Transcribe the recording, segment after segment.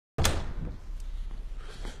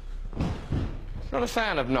Not a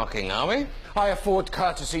fan of knocking, are we? I afford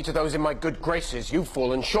courtesy to those in my good graces. You've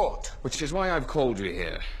fallen short. Which is why I've called you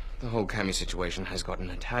here. The whole Cami situation has gotten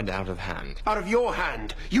a tad out of hand. Out of your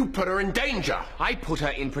hand? You put her in danger. I put her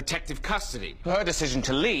in protective custody. Her decision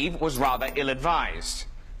to leave was rather ill-advised.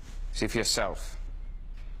 See for yourself.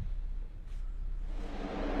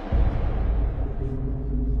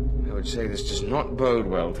 I would say this does not bode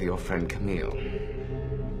well for your friend Camille.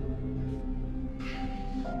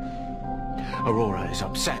 Aurora is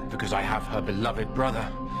upset because I have her beloved brother.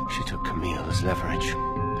 She took Camille as leverage.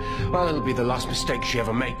 Well, it'll be the last mistake she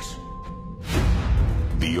ever makes.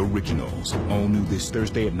 The Originals, all new this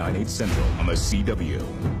Thursday at 9/8 Central on the CW.